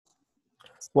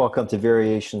Welcome to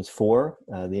Variations 4,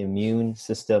 the immune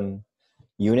system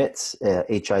units,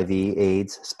 HIV,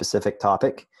 AIDS specific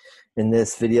topic. In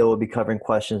this video, we'll be covering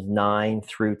questions 9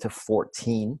 through to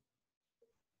 14.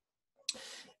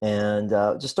 And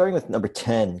just starting with number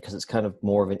 10, because it's kind of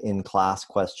more of an in-class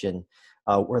question,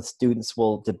 where students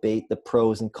will debate the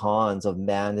pros and cons of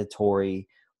mandatory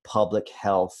public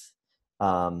health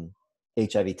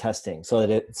HIV testing. So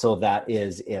that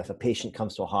is, if a patient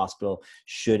comes to a hospital,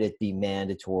 should it be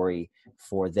mandatory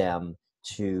for them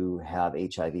to have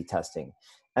HIV testing?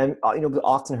 And we've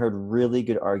often heard really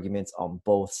good arguments on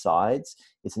both sides.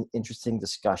 It's an interesting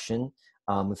discussion.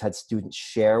 We've had students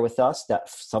share with us that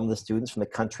some of the students from the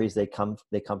countries they come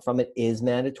from, it is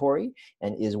mandatory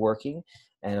and is working.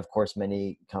 And of course,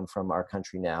 many come from our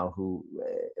country now who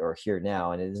are here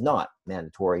now, and it is not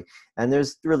mandatory. And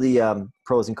there's really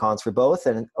pros and cons for both,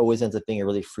 and it always ends up being a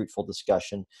really fruitful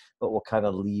discussion, but we'll kind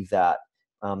of leave that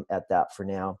at that for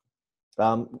now.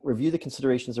 Review the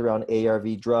considerations around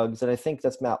ARV drugs, and I think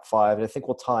that's map 5, and I think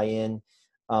we'll tie in.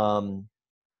 I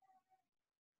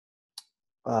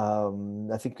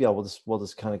think, yeah, we'll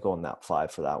just kind of go on map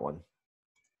 5 for that one.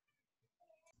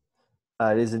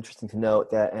 It is interesting to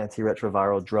note that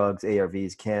antiretroviral drugs,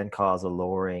 ARVs, can cause a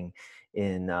lowering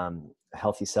in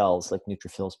healthy cells like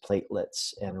neutrophils,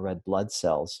 platelets, and red blood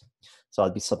cells. So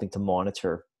that'd be something to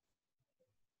monitor.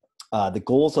 The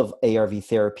goals of ARV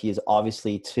therapy is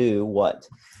obviously to what?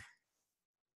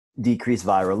 Decrease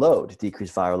viral load,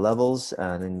 decrease viral levels.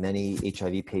 And in many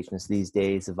HIV patients these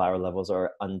days, the viral levels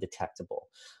are undetectable,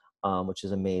 which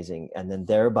is amazing. And then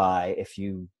thereby, if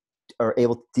you are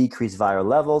able to decrease viral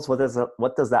levels, what does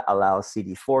that allow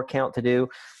CD4 count to do?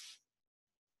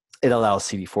 It allows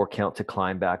CD4 count to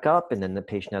climb back up, and then the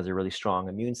patient has a really strong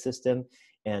immune system.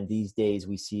 And these days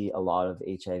we see a lot of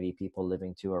HIV people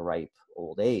living to a ripe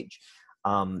old age.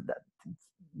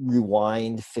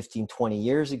 Rewind 15, 20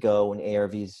 years ago when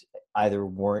ARVs either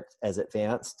weren't as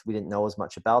advanced, we didn't know as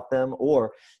much about them,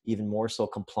 or even more so,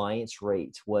 compliance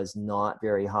rate was not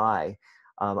very high.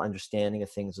 Understanding of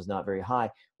things was not very high.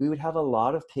 We would have a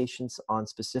lot of patients on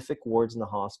specific wards in the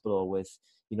hospital with,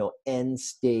 end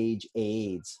stage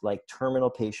AIDS, like terminal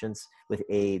patients with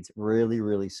AIDS, really,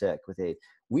 really sick with AIDS.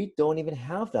 We don't even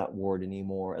have that ward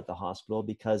anymore at the hospital,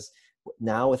 because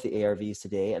now with the ARVs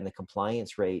today and the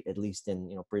compliance rate, at least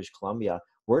in British Columbia,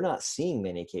 we're not seeing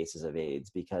many cases of AIDS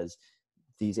because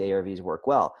these ARVs work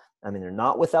well. I mean, they're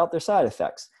not without their side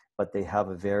effects, but they have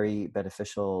a very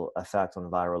beneficial effect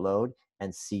on viral load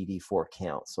and CD4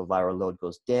 counts. So viral load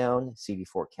goes down,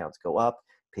 CD4 counts go up,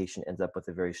 patient ends up with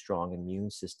a very strong immune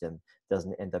system,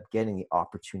 doesn't end up getting the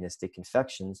opportunistic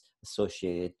infections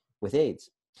associated with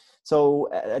AIDS. So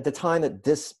at the time that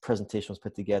this presentation was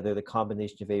put together, the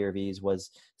combination of ARVs was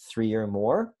 3 or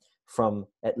more from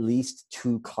at least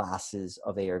 2 classes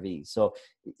of ARVs. So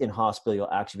in hospital, you'll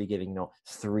actually be giving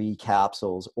 3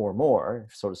 capsules or more,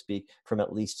 so to speak, from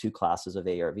at least 2 classes of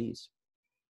ARVs.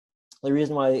 The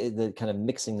reason why the kind of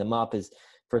mixing them up is,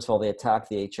 first of all, they attack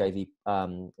the HIV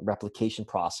replication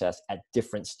process at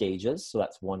different stages. So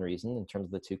that's one reason in terms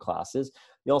of the 2 classes.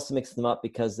 You also mix them up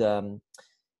because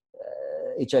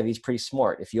HIV is pretty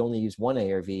smart. If you only use one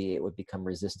ARV, it would become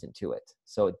resistant to it.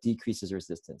 So it decreases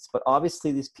resistance. But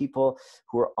obviously, these people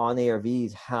who are on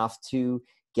ARVs have to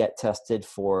get tested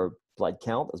for blood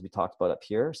count, as we talked about up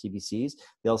here, CBCs.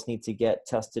 They also need to get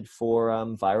tested for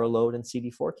viral load and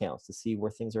CD4 counts to see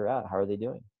where things are at. How are they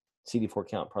doing? CD4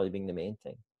 count probably being the main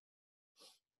thing.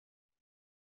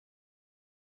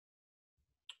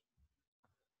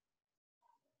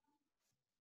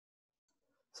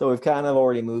 So we've kind of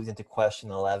already moved into question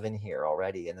 11 here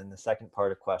already. And then the second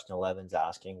part of question 11 is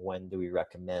asking, when do we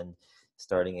recommend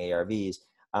starting ARVs?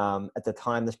 At the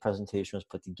time this presentation was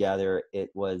put together,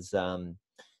 it was,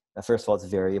 first of all, it's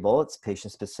variable, it's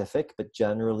patient specific, but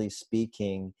generally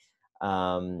speaking,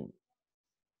 if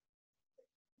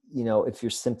you're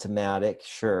symptomatic,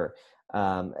 sure.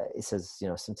 It says,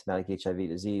 symptomatic HIV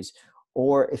disease,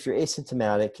 or if you're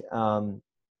asymptomatic,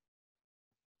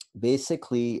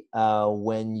 basically,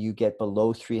 when you get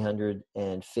below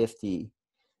 350,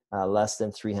 less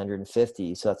than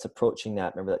 350, so that's approaching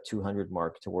that, remember that 200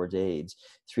 mark towards AIDS,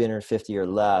 350 or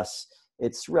less,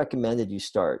 it's recommended you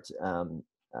start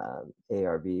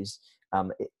ARVs.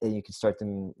 And you can start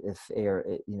them if at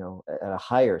a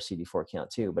higher CD4 count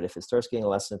too. But if it starts getting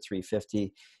less than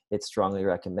 350, it's strongly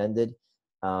recommended.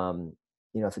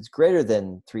 If it's greater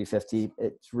than 350,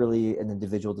 it's really an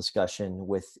individual discussion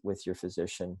with your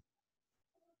physician.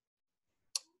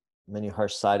 Many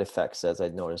harsh side effects, as I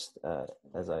noticed,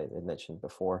 as I had mentioned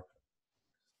before.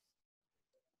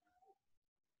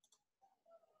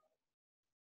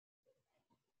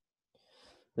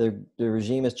 The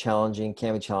regime is challenging,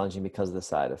 can be challenging because of the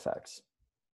side effects.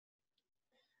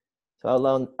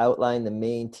 So outline the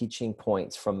main teaching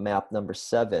points from map number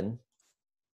 7.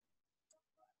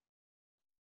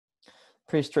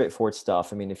 Pretty straightforward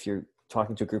stuff. I mean, if you're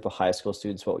talking to a group of high school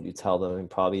students, what would you tell them? And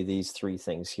probably these 3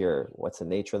 things here. What's the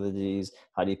nature of the disease?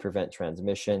 How do you prevent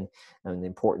transmission? And the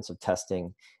importance of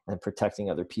testing and protecting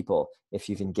other people if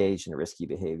you've engaged in risky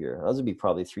behavior. Those would be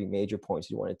probably 3 major points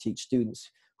you want to teach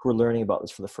students who are learning about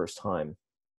this for the first time.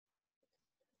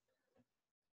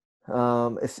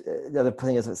 If the other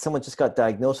thing is that someone just got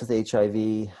diagnosed with HIV,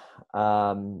 they're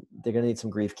going to need some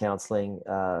grief counseling,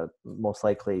 most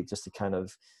likely, just to kind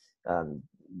of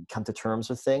come to terms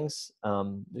with things. There are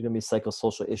going to be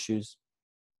psychosocial issues.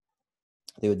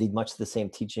 They would need much of the same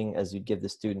teaching as you'd give the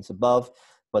students above,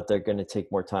 but they're going to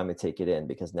take more time to take it in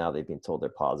because now they've been told they're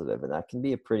positive, and that can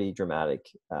be a pretty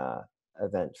dramatic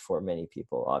event for many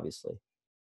people, obviously.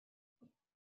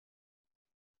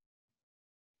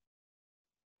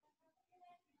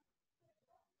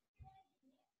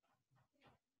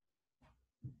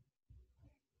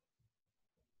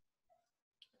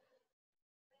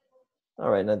 All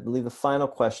right, and I believe the final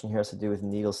question here has to do with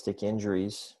needle stick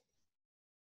injuries.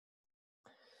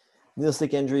 Needle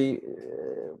stick injury,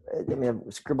 I mean,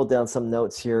 I've scribbled down some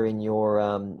notes here in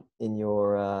your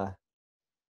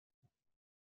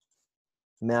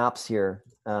maps here.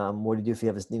 What do you do if you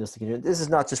have a needle stick injury? This is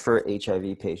not just for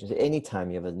HIV patients.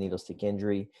 Anytime you have a needle stick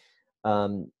injury,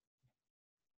 what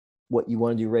you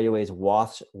want to do right away is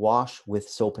wash with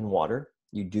soap and water.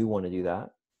 You do want to do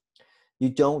that. You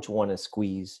don't want to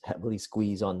heavily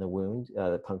squeeze on the wound,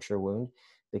 the puncture wound,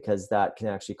 because that can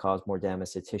actually cause more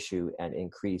damage to tissue and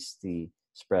increase the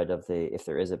spread of if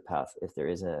there is a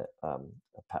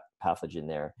pathogen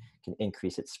there, can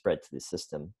increase its spread to the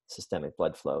systemic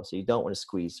blood flow. So you don't want to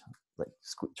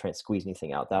try and squeeze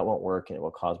anything out. That won't work, and it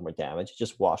will cause more damage.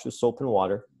 Just wash with soap and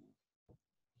water.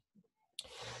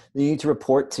 You need to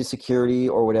report to security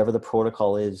or whatever the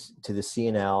protocol is to the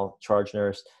CNL, charge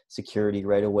nurse, security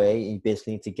right away. You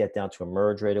basically need to get down to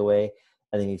emerge right away,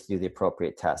 and then you need to do the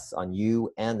appropriate tests on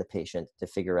you and the patient to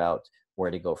figure out where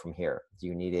to go from here. Do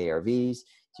you need ARVs?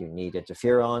 Do you need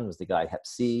interferon? Was the guy Hep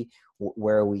C?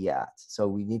 Where are we at? So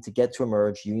we need to get to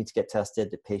emerge. You need to get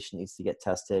tested. The patient needs to get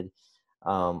tested.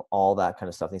 All that kind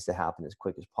of stuff needs to happen as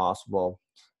quick as possible.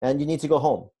 And you need to go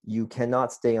home. You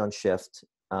cannot stay on shift.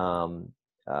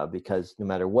 Because no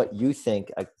matter what you think,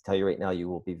 I can tell you right now, you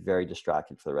will be very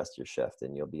distracted for the rest of your shift,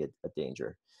 and you'll be a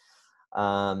danger.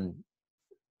 The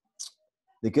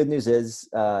good news is,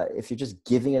 if you're just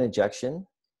giving an injection,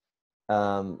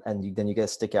 and then you get a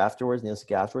stick afterwards, needle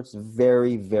stick afterwards,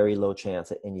 very, very low chance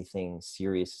that anything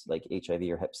serious like HIV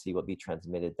or Hep C will be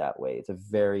transmitted that way. It's a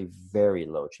very, very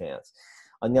low chance.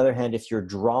 On the other hand, if you're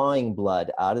drawing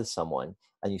blood out of someone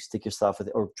and you stick yourself with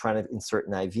it, or trying to insert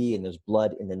an IV and there's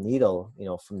blood in the needle,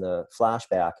 from the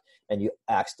flashback, and you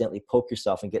accidentally poke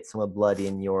yourself and get some of the blood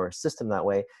in your system that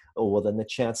way, then the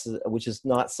chances, which is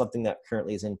not something that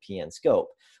currently is in PN scope,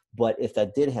 but if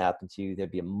that did happen to you, there'd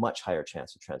be a much higher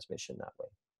chance of transmission that way.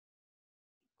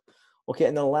 Okay,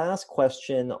 and the last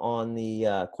question on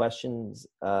the questions,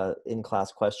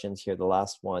 in-class questions here, the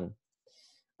last one,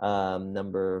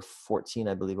 number 14,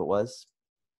 I believe it was.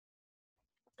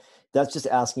 That's just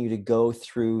asking you to go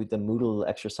through the Moodle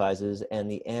exercises, and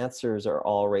the answers are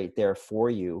all right there for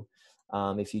you.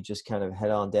 If you just kind of head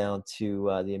on down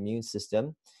to the immune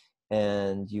system,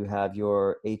 and you have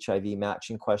your HIV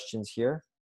matching questions here.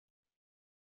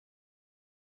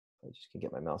 I just can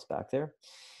get my mouse back there.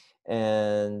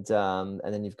 And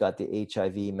then you've got the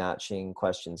HIV matching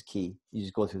questions key. You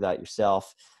just go through that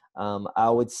yourself. I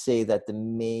would say that the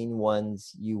main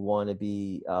ones you want to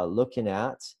be looking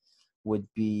at would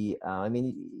be,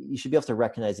 you should be able to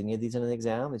recognize any of these in an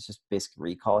exam. It's just basic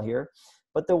recall here.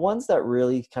 But the ones that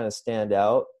really kind of stand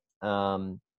out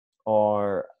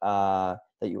are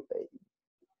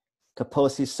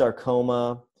Kaposi's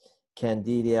sarcoma,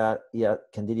 candidiasis,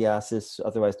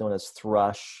 otherwise known as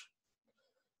thrush.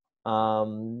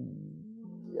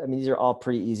 These are all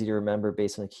pretty easy to remember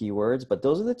based on the keywords, but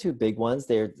those are the 2 big ones.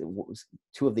 They're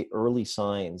 2 of the early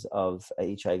signs of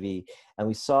HIV, and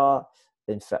we saw,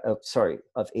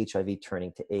 of HIV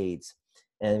turning to AIDS,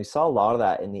 and we saw a lot of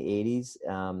that in the 80s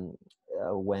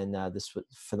when this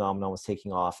phenomenon was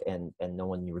taking off, and no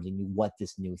one really knew what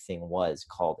this new thing was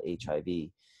called HIV.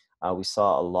 We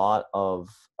saw a lot of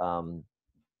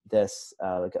this.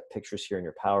 I've got pictures here in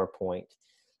your PowerPoint.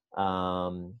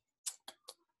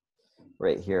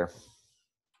 Right here.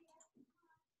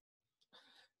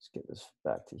 Let's get this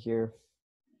back to here.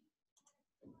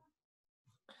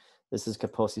 This is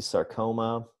Kaposi's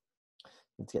sarcoma.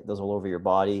 get those all over your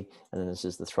body. And then this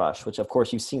is the thrush, which of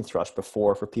course you've seen thrush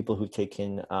before for people who've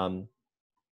taken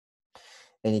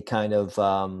any kind of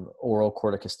oral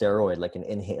corticosteroid, like an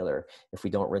inhaler. If we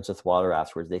don't rinse with water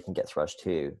afterwards, they can get thrush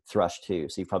too. So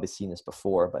you've probably seen this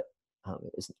before, but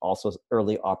it's also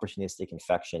early opportunistic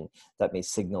infection that may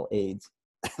signal AIDS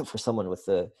for someone with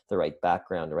the right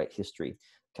background, the right history,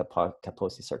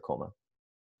 Kaposi sarcoma.